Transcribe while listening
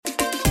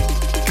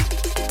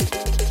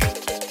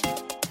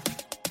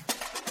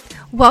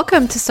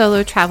Welcome to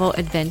Solo Travel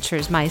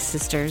Adventures, my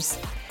sisters.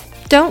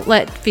 Don't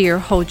let fear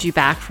hold you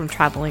back from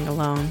traveling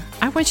alone.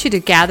 I want you to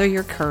gather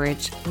your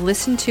courage,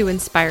 listen to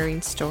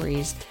inspiring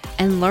stories,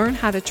 and learn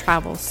how to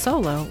travel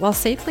solo while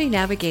safely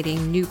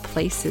navigating new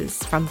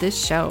places from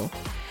this show.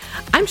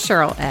 I'm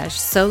Cheryl Esch,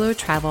 solo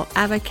travel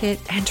advocate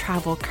and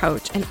travel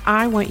coach, and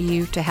I want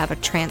you to have a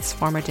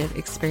transformative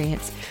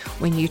experience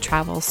when you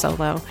travel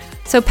solo.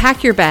 So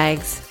pack your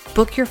bags,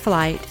 book your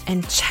flight,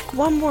 and check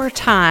one more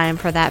time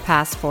for that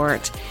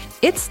passport.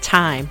 It's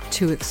time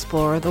to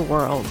explore the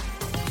world.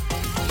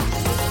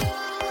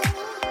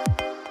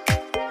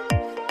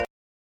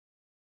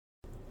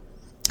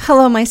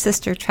 Hello, my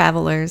sister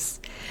travelers.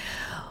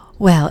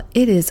 Well,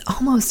 it is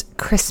almost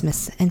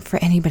Christmas, and for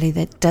anybody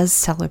that does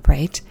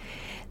celebrate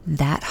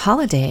that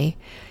holiday,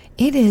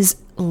 it is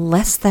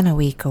less than a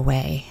week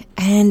away.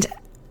 And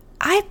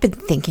I've been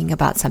thinking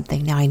about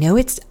something. Now, I know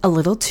it's a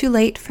little too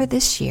late for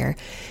this year,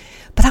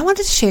 but I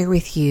wanted to share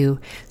with you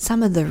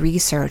some of the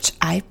research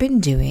I've been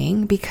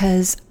doing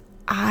because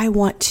I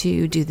want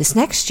to do this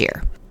next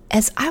year,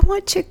 as I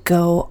want to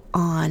go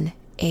on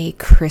a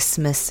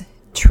Christmas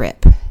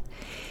trip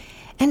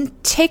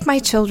and take my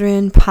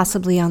children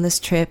possibly on this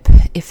trip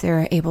if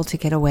they're able to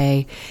get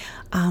away,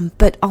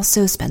 but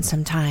also spend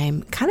some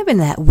time kind of in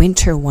that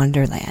winter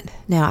wonderland.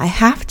 Now, I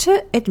have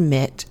to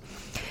admit,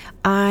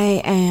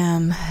 I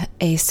am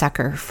a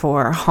sucker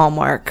for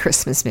Hallmark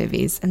Christmas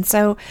movies. And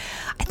so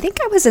I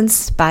think I was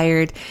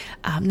inspired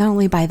not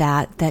only by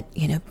that,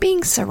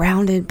 being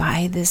surrounded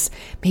by this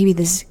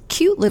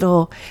cute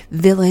little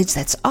village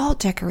that's all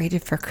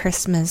decorated for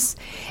Christmas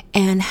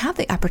and have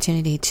the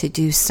opportunity to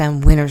do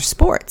some winter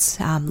sports.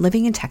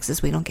 Living in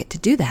Texas, we don't get to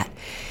do that.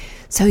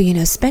 So,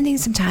 spending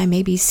some time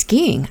maybe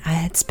skiing.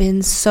 It's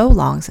been so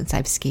long since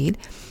I've skied.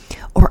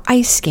 Or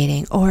ice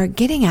skating, or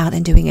getting out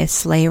and doing a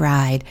sleigh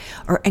ride,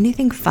 or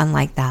anything fun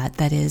like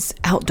that is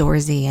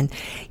outdoorsy,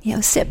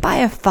 and sit by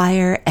a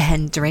fire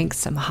and drink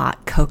some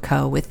hot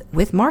cocoa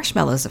with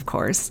marshmallows, of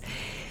course.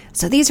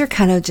 So these are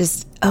kind of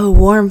just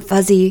warm,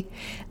 fuzzy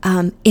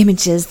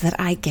images that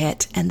I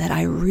get and that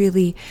I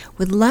really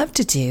would love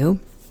to do.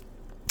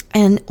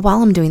 And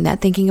while I'm doing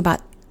that, thinking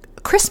about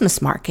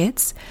Christmas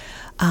markets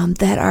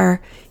that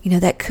are,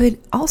 that could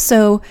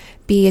also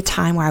be a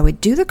time where I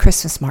would do the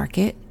Christmas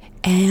market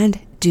and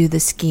do the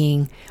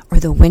skiing or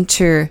the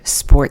winter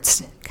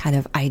sports kind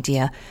of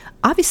idea,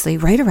 obviously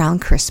right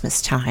around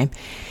Christmas time.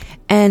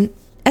 And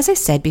as I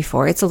said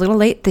before, it's a little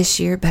late this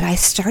year, but I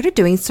started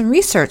doing some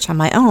research on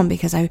my own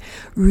because I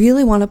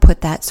really want to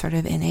put that sort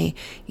of in a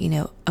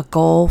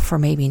goal for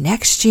maybe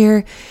next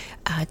year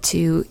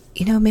to,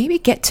 maybe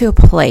get to a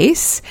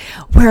place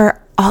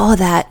where all of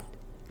that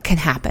can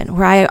happen,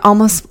 where I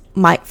almost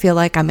might feel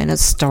like I'm in a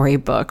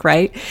storybook,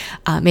 right?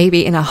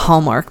 Maybe in a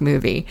Hallmark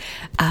movie.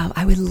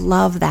 I would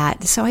love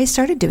that. So I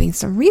started doing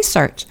some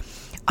research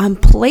on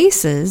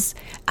places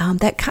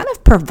that kind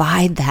of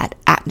provide that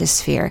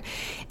atmosphere.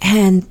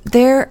 And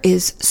there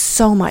is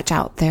so much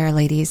out there,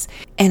 ladies.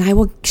 And I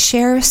will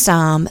share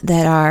some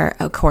that are,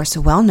 of course,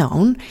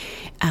 well-known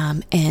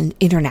and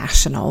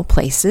international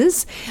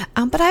places.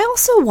 But I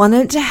also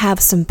wanted to have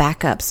some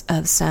backups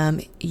of some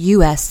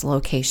U.S.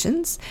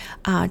 locations,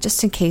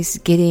 just in case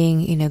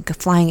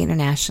flying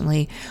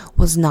internationally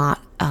was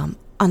not an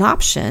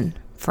option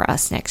for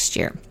us next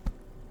year.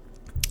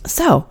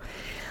 So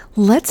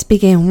let's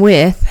begin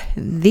with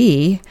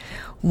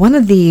one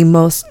of the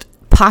most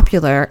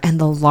popular and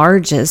the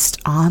largest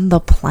on the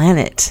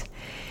planet.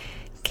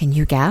 Can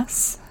you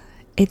guess?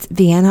 It's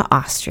Vienna,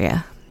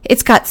 Austria.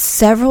 It's got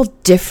several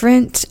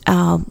different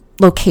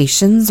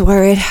locations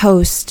where it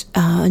hosts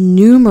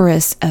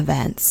numerous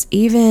events.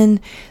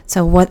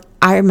 So what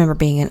I remember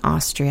being in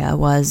Austria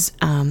was,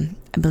 I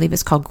believe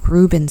it's called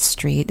Gruben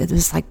Street. It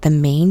was like the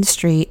main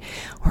street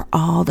where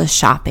all the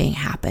shopping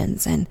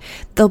happens. And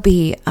there'll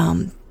be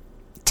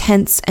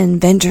tents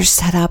and vendors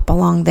set up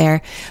along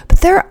there.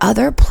 But there are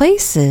other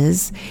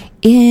places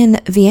in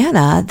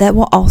Vienna that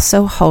will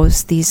also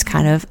host these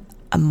kind of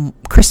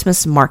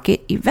Christmas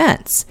market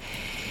events.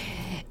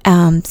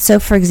 So,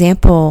 for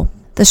example,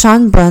 the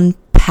Schönbrunn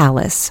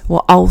Palace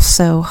will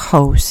also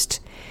host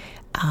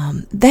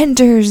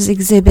vendors,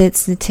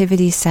 exhibits,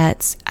 nativity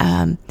sets.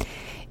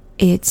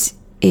 It's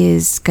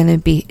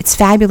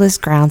fabulous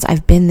grounds.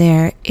 I've been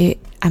there.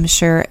 I'm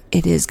sure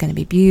it is going to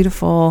be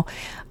beautiful.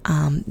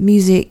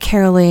 Music,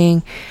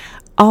 caroling,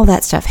 all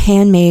that stuff,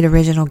 handmade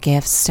original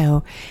gifts.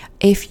 So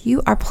if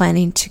you are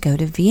planning to go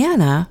to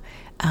Vienna,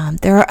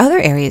 there are other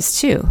areas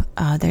too.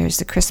 There's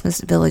the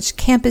Christmas Village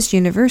Campus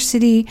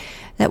University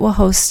that will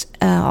host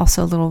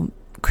also a little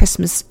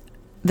Christmas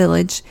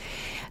village.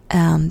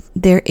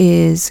 There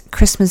is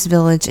Christmas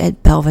Village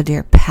at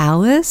Belvedere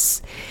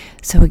Palace.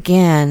 So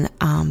again,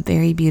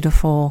 very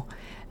beautiful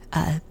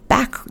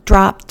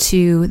backdrop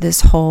to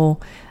this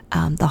whole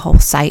the whole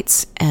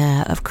sites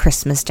of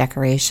Christmas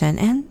decoration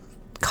and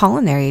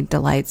culinary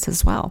delights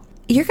as well.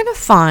 You're going to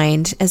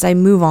find, as I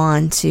move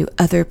on to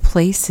other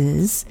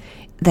places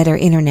that are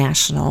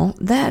international,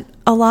 that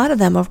a lot of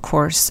them, of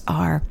course,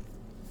 are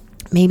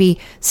maybe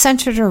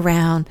centered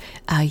around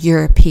a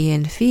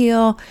European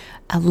feel.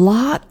 A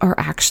lot are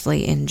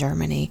actually in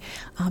Germany,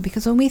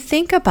 because when we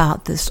think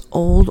about this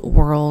old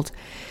world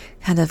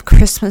kind of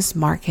Christmas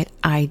market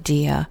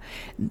idea,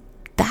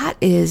 that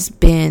has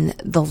been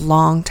the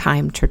long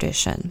time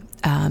tradition,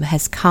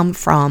 has come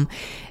from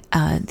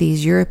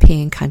these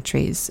European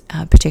countries,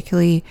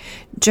 particularly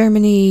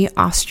Germany,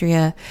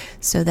 Austria.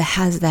 So that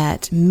has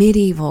that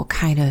medieval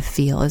kind of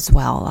feel as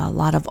well. A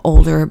lot of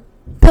older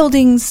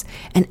buildings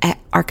and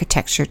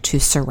architecture to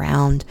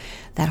surround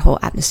that whole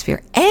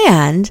atmosphere.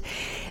 And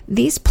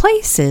these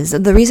places,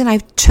 the reason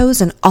I've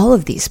chosen all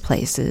of these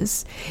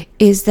places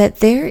is that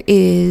there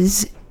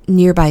is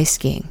nearby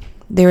skiing.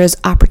 There is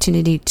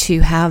opportunity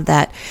to have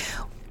that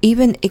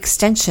even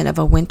extension of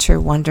a winter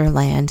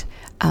wonderland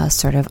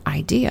sort of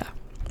idea.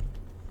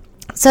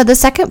 So the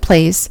second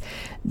place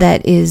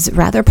that is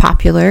rather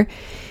popular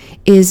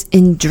is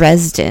in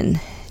Dresden,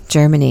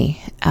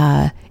 Germany.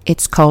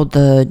 It's called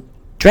the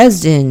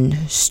Dresden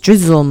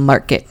Strüssel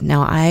Market.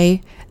 Now,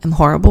 I am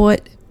horrible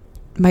at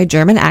my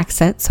German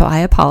accent, so I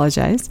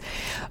apologize.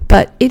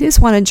 But it is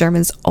one of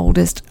Germany's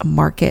oldest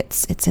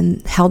markets. It's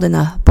held in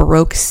a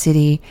Baroque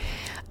city.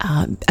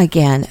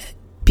 Again,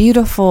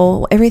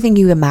 beautiful, everything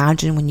you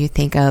imagine when you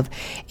think of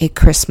a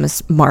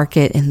Christmas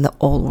market in the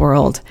old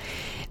world.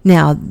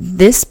 Now,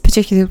 this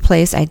particular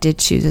place I did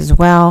choose as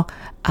well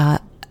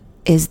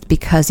is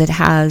because it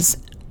has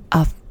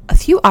a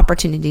few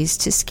opportunities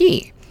to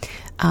ski.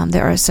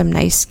 There are some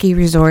nice ski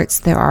resorts.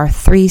 There are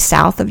 3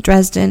 south of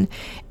Dresden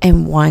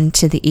and 1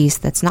 to the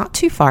east that's not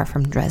too far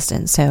from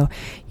Dresden. So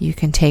you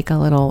can take a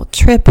little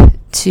trip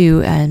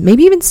to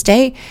maybe even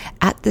stay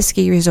at the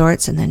ski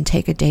resorts and then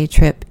take a day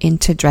trip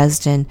into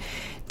Dresden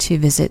to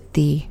visit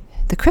the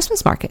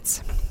Christmas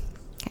markets.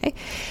 Okay.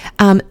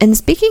 And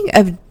speaking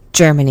of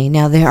Germany,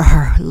 now there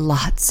are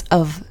lots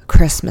of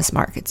Christmas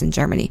markets in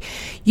Germany.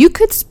 You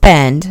could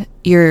spend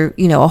your,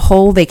 a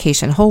whole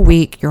vacation, whole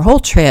week, your whole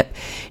trip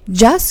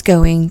just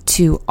going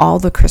to all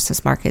the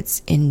Christmas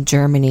markets in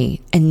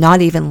Germany and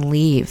not even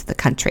leave the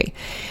country.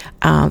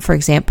 For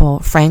example,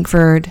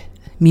 Frankfurt,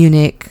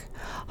 Munich,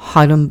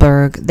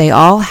 Heidelberg, they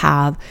all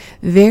have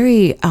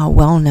very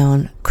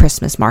well-known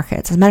Christmas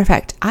markets. As a matter of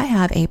fact, I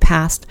have a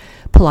past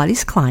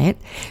Pilates client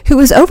who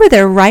is over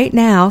there right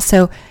now.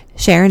 So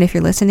Sharon, if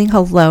you're listening,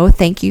 hello.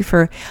 Thank you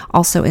for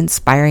also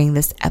inspiring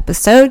this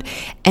episode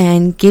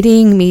and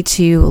getting me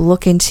to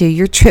look into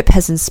your trip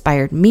has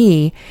inspired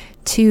me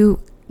to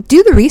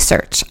do the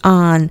research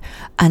on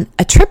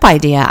a trip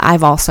idea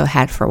I've also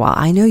had for a while.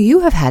 I know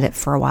you have had it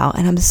for a while,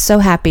 and I'm so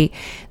happy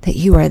that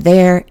you are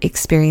there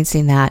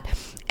experiencing that.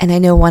 And I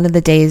know one of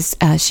the days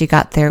she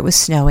got there, it was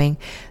snowing.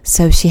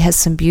 So she has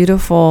some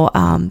beautiful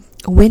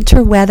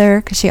winter weather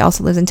because she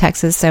also lives in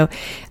Texas. So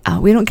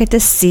we don't get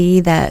to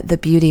see the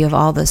beauty of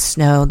all the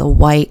snow, the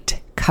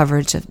white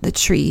coverage of the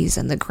trees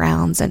and the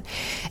grounds and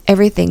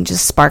everything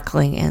just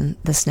sparkling in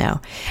the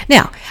snow.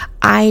 Now,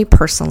 I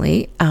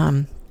personally,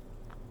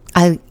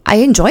 I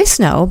enjoy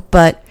snow,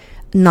 but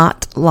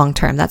not long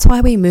term. That's why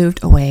we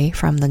moved away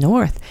from the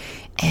north.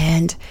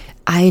 And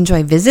I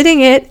enjoy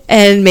visiting it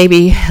and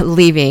maybe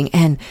leaving.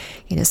 And,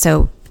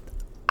 so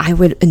I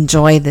would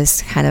enjoy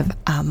this kind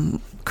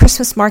of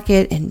Christmas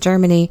market in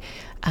Germany.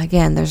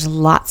 Again, there's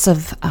lots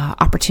of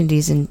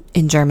opportunities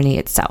in Germany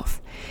itself.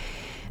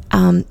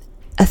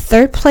 A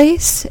third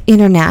place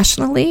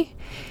internationally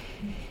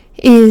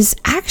is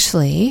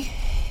actually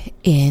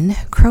in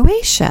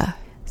Croatia.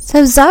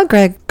 So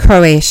Zagreb,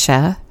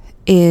 Croatia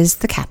is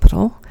the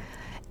capital,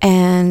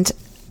 and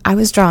I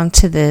was drawn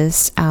to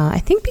this, I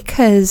think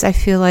because I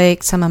feel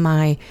like some of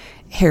my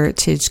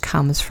heritage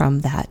comes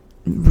from that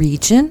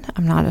region.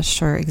 I'm not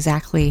sure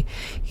exactly,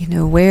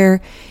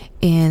 where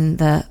in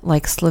the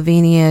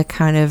Slovenia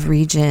kind of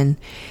region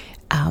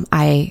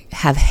I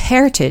have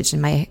heritage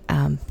and my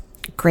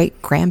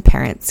great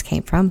grandparents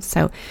came from.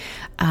 So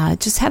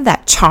just have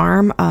that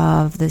charm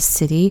of the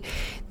city.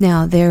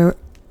 Now they're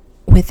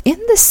within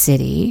the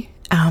city.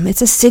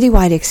 It's a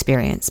citywide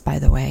experience, by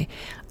the way,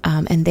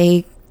 and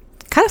they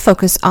kind of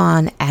focus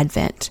on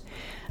Advent,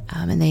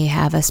 and they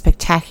have a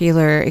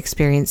spectacular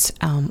experience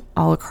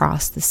all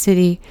across the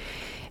city.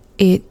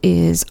 It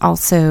is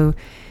also,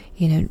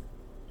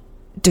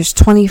 there's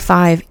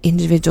 25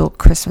 individual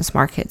Christmas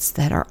markets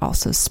that are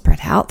also spread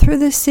out through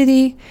the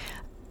city,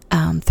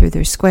 through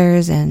their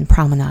squares and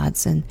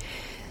promenades, and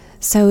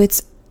so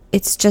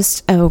it's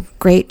just a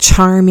great,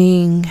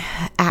 charming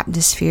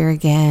atmosphere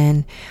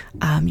again.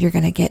 You're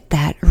going to get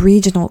that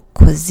regional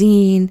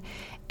cuisine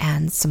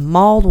and some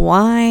mulled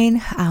wine,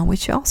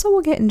 which you also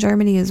will get in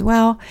Germany as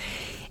well.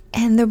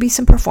 And there'll be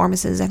some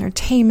performances,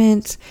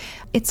 entertainment.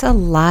 It's a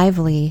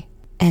lively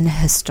and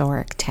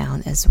historic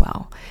town as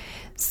well.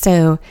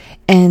 So,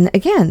 and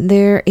again,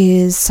 there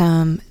is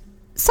some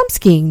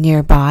skiing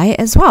nearby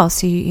as well.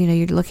 So,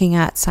 you're looking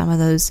at some of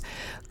those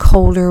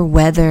colder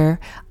weather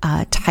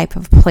type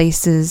of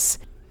places.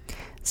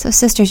 So,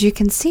 sisters, you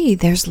can see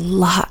there's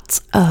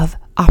lots of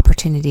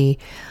opportunity,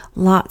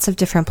 lots of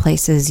different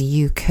places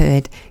you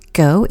could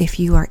go if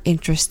you are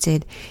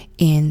interested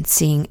in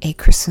seeing a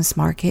Christmas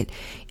market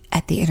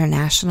at the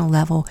international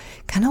level,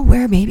 kind of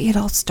where maybe it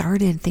all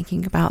started,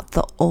 thinking about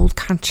the old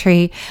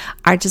country.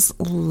 I just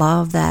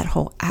love that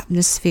whole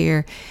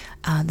atmosphere,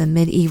 the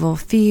medieval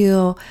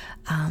feel,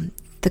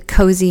 the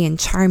cozy and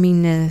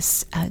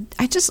charmingness.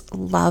 I just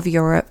love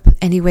Europe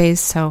anyways.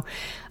 So,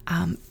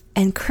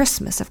 and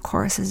Christmas, of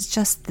course, is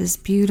just this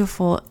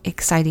beautiful,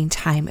 exciting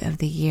time of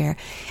the year.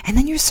 And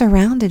then you're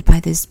surrounded by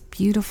this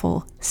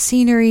beautiful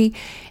scenery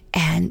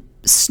and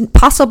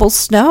possible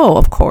snow,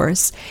 of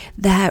course,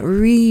 that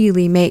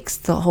really makes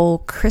the whole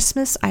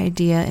Christmas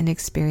idea and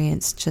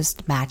experience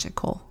just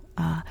magical.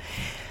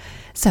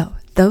 So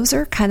those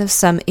are kind of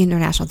some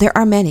international. There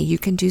are many. You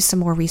can do some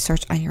more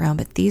research on your own,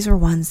 but these are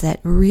ones that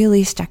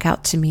really stuck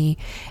out to me.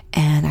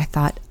 And I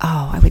thought,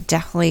 I would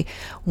definitely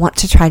want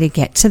to try to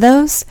get to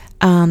those.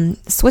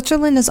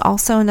 Switzerland is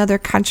also another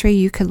country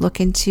you could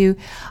look into.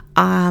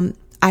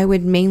 I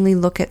would mainly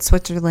look at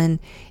Switzerland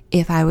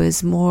if I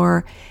was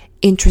more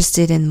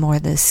interested in more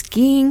the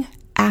skiing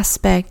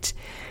aspect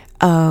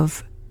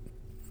of,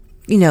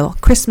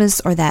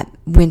 Christmas or that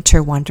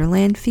winter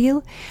wonderland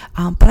feel.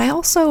 But I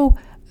also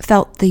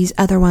felt these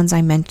other ones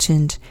I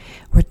mentioned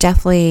were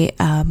definitely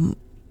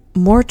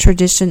more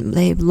tradition.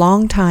 They have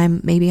long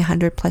time, maybe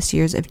 100 plus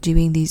years of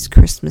doing these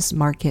Christmas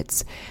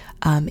markets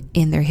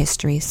in their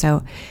history.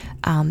 So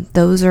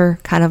those are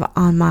kind of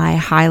on my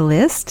high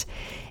list.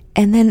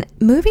 And then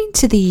moving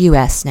to the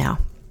U.S. now.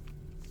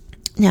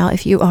 Now,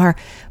 if you are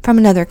from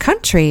another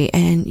country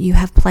and you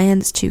have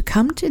plans to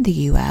come to the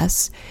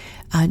U.S.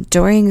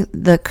 During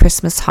the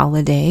Christmas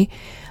holiday,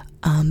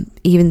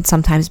 even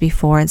sometimes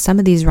before, and some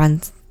of these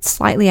run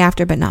slightly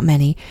after, but not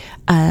many,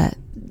 that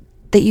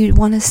you'd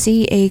want to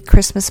see a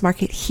Christmas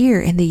market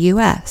here in the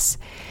U.S.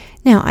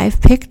 Now,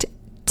 I've picked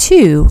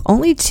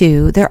only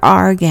two.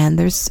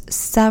 There's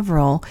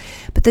several,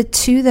 but the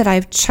two that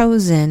I've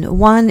chosen,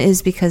 one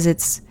is because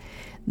it's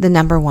the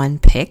number one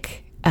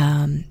pick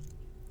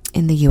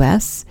in the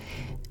U.S.,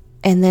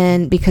 and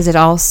then because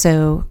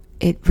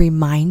it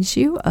reminds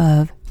you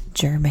of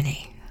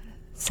Germany.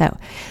 So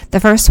the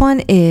first one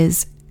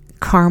is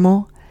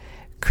Carmel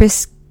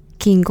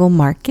Christkindl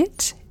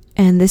Market,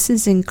 and this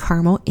is in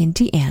Carmel,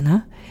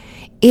 Indiana.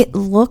 It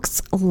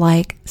looks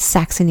like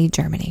Saxony,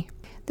 Germany.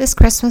 This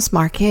Christmas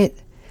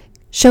market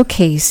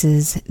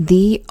showcases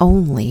the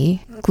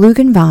only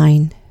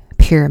Glühwein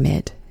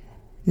pyramid.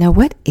 Now,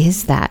 what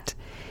is that?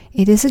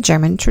 It is a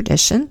German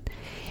tradition,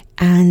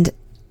 and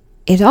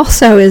it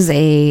also is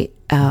a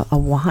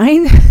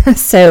wine.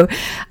 So,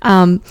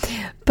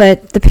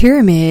 but the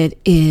pyramid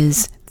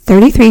is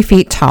 33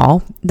 feet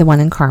tall, the one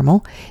in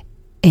Carmel,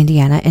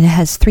 Indiana, and it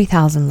has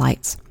 3,000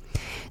 lights.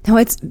 Now,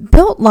 it's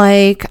built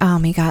like,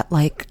 you got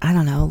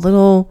a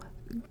little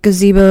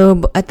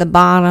gazebo at the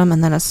bottom,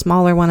 and then a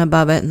smaller one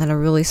above it, and then a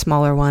really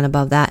smaller one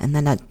above that. And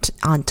then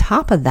on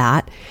top of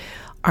that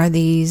are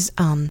these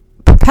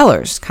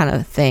propellers kind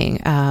of thing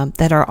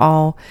that are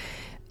all,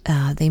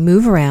 they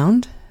move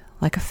around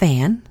like a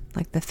fan,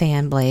 like the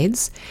fan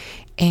blades,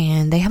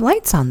 and they have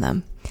lights on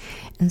them.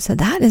 And so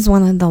that is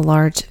one of the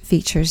large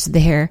features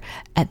there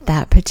at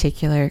that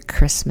particular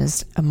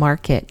Christmas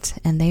market,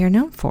 and they are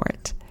known for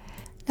it.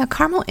 Now,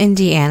 Carmel,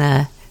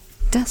 Indiana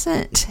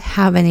doesn't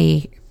have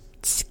any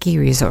ski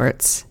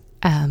resorts,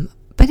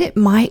 but it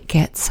might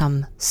get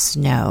some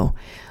snow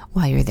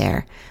while you're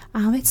there.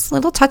 It's a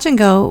little touch and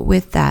go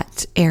with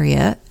that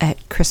area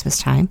at Christmas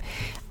time.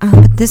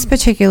 But this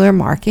particular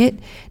market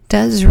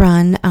does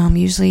run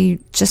usually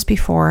just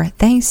before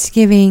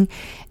Thanksgiving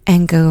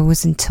and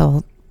goes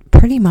until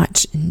pretty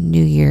much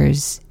New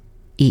Year's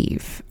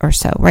Eve or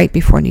so, right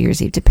before New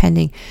Year's Eve,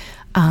 depending.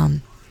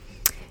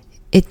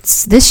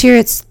 This year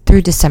it's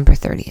through December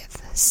 30th.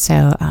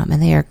 So,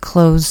 and they are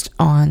closed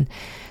on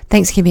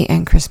Thanksgiving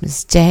and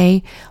Christmas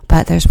Day,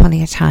 but there's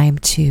plenty of time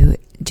to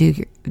do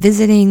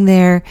visiting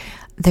there.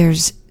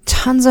 There's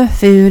tons of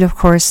food. Of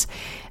course,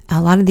 a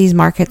lot of these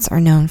markets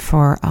are known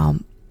for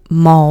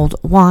mulled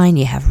wine.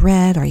 You have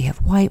red or you have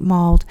white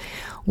mulled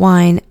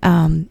wine.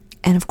 And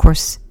of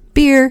course,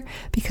 beer,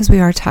 because we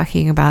are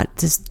talking about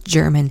this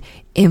German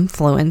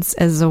influence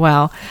as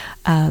well.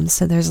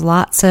 So there's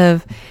lots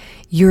of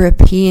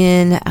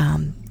European,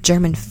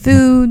 German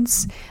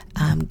foods,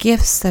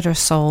 gifts that are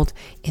sold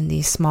in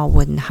these small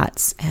wooden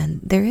huts. And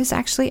there is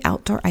actually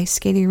outdoor ice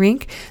skating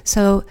rink.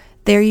 So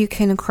there you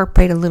can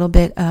incorporate a little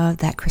bit of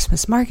that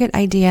Christmas market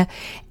idea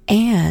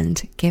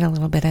and get a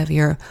little bit of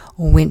your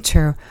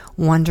winter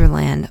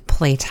wonderland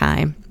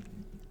playtime.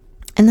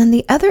 And then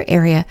the other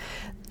area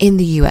in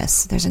the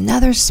U.S., there's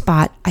another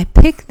spot. I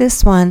picked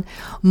this one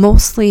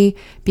mostly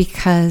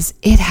because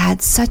it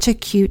had such a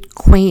cute,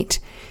 quaint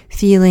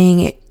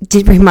feeling. It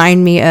did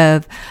remind me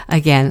of,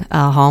 again,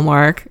 a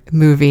Hallmark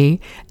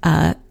movie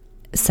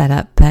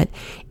setup, but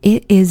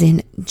it is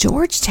in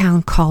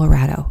Georgetown,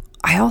 Colorado.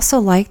 I also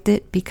liked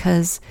it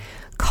because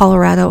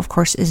Colorado, of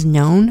course, is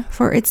known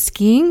for its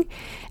skiing.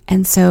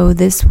 And so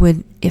this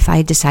would, if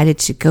I decided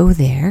to go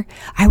there,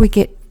 I would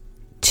get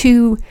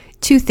two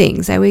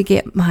things. I would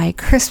get my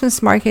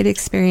Christmas market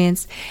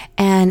experience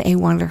and a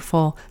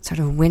wonderful sort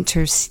of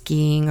winter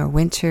skiing or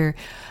winter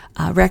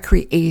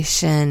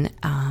recreation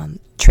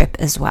trip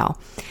as well.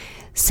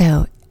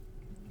 So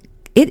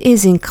it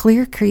is in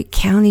Clear Creek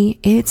County.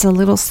 It's a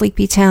little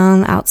sleepy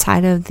town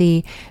outside of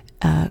the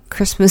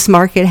Christmas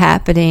market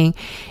happening,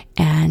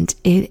 and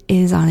it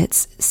is on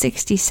its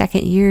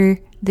 62nd year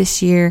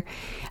this year.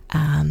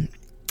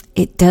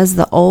 It does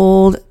the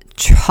old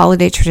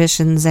holiday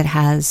traditions. It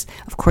has,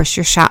 of course,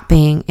 your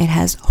shopping. It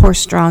has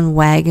horse-drawn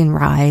wagon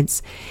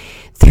rides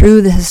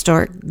through the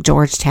historic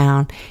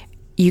Georgetown.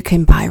 You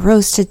can buy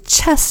roasted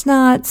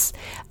chestnuts.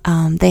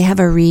 They have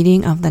a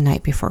reading of The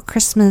Night Before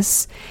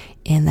Christmas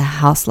in the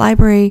house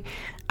library.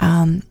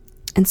 And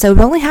so it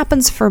only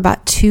happens for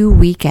about 2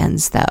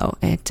 weekends, though.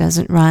 It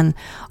doesn't run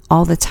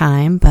all the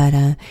time, but,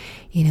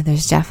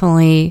 there's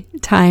definitely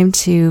time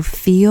to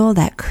feel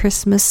that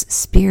Christmas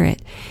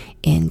spirit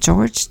in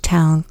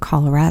Georgetown,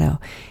 Colorado.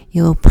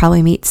 You'll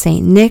probably meet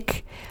St.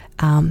 Nick,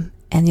 and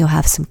you'll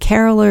have some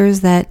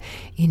carolers that,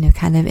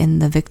 kind of in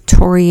the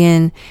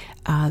Victorian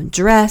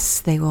dress.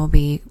 They will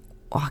be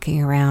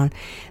walking around.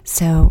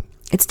 So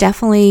it's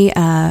definitely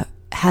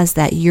has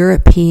that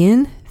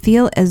European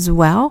feel as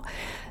well.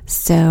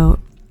 So,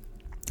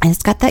 and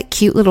it's got that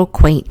cute little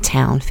quaint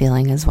town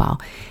feeling as well.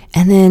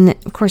 And then,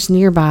 of course,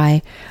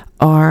 nearby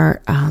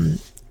are,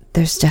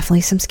 there's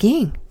definitely some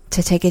skiing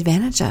to take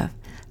advantage of.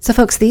 So,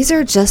 folks, these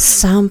are just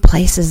some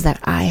places that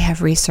I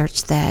have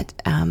researched that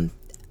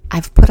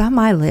I've put on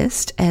my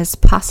list as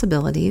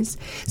possibilities.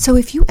 So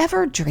if you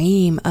ever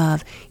dream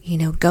of,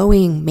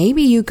 going,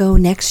 maybe you go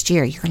next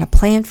year, you're going to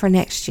plan for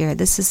next year.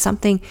 This is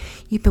something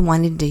you've been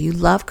wanting to do. You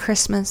love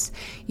Christmas.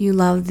 You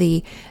love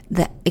the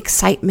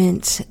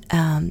excitement,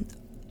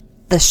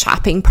 the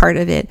shopping part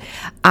of it.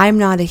 I'm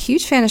not a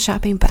huge fan of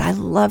shopping, but I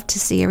love to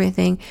see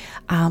everything.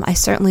 I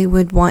certainly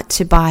would want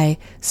to buy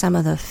some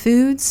of the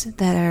foods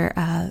that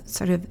are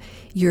sort of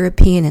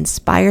European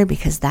inspired,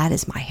 because that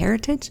is my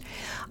heritage.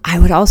 I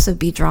would also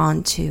be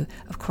drawn to,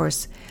 of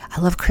course,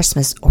 I love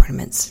Christmas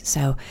ornaments.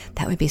 So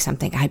that would be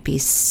something I'd be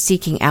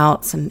seeking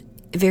out, some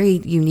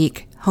very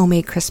unique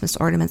homemade Christmas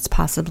ornaments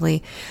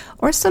possibly,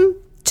 or some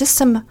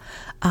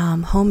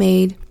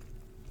homemade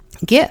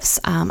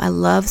gifts. I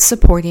love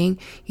supporting,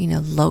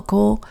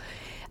 local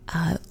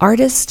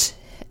artists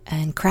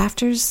and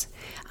crafters.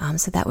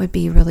 So that would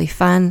be really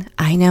fun.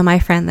 I know my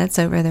friend that's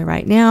over there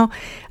right now.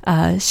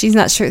 She's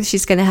not sure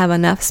she's going to have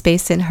enough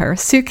space in her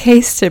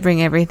suitcase to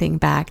bring everything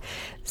back.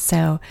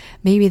 So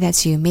maybe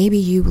that's you. Maybe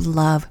you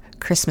love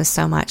Christmas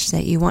so much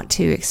that you want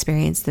to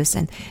experience this,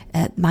 and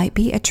it might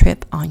be a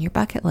trip on your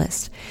bucket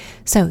list.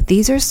 So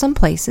these are some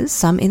places,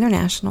 some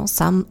international,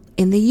 some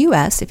in the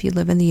U.S. If you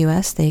live in the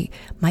U.S., they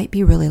might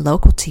be really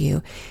local to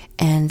you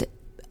and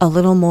a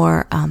little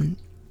more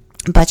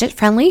budget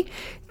friendly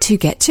to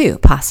get to,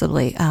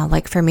 possibly.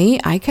 Like for me,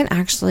 I can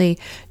actually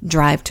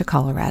drive to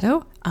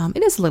Colorado.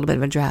 It is a little bit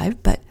of a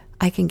drive, but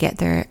I can get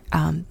there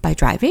by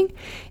driving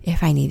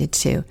if I needed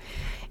to.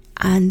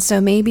 And so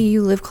maybe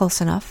you live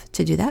close enough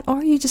to do that,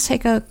 or you just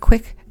take a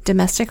quick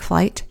domestic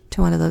flight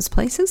to one of those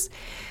places.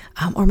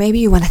 Or maybe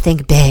you want to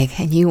think big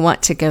and you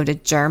want to go to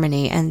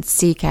Germany and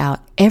seek out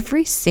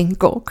every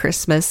single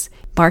Christmas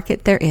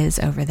market there is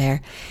over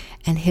there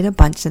and hit a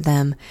bunch of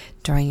them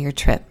during your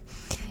trip.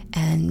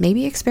 And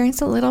maybe experience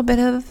a little bit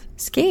of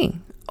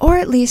skiing, or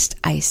at least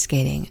ice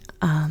skating.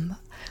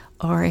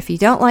 Or if you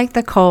don't like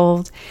the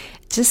cold,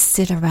 just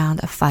sit around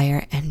a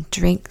fire and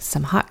drink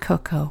some hot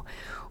cocoa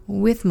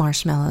with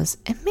marshmallows,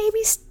 and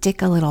maybe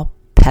stick a little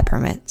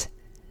peppermint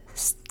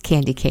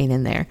candy cane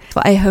in there.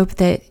 So I hope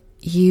that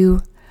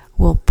you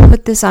will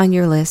put this on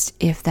your list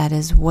if that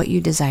is what you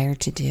desire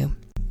to do.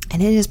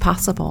 And it is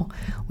possible.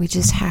 We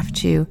just have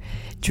to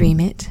dream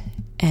it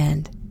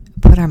and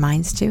put our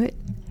minds to it,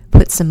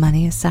 put some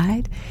money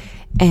aside,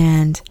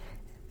 and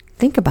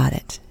think about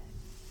it.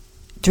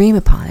 Dream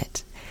upon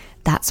it.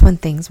 That's when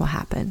things will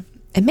happen,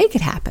 and make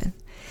it happen.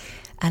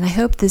 And I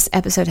hope this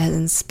episode has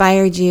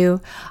inspired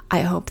you. I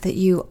hope that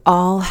you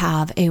all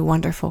have a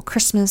wonderful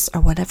Christmas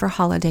or whatever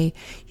holiday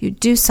you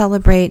do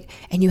celebrate,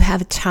 and you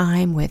have a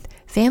time with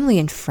family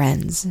and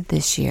friends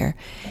this year,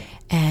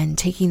 and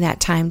taking that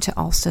time to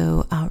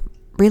also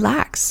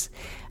relax.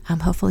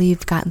 Hopefully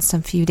you've gotten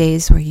some few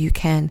days where you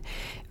can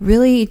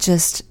really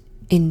just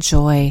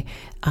enjoy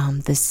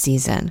this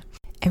season.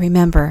 And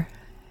remember,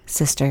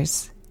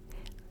 sisters,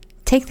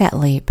 take that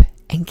leap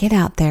and get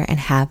out there and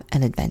have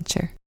an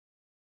adventure.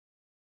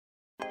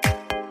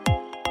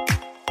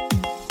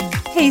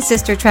 Hey,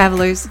 sister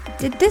travelers,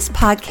 did this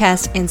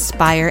podcast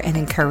inspire and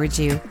encourage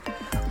you,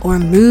 or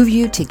move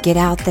you to get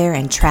out there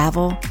and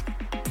travel?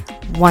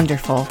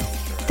 Wonderful.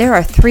 There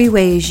are 3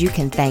 ways you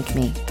can thank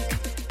me.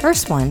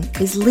 First one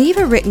is leave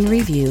a written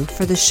review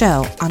for the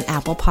show on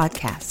Apple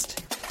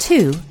Podcast.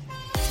 2,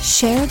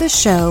 share the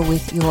show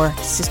with your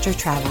sister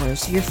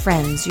travelers, your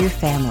friends, your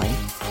family.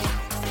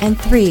 And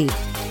 3,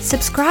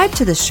 subscribe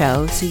to the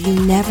show so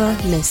you never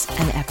miss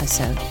an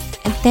episode.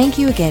 And thank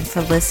you again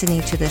for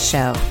listening to the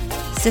show.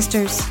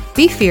 Sisters,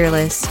 be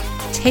fearless,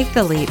 take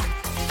the leap,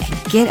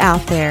 and get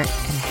out there and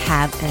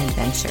have an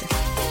adventure.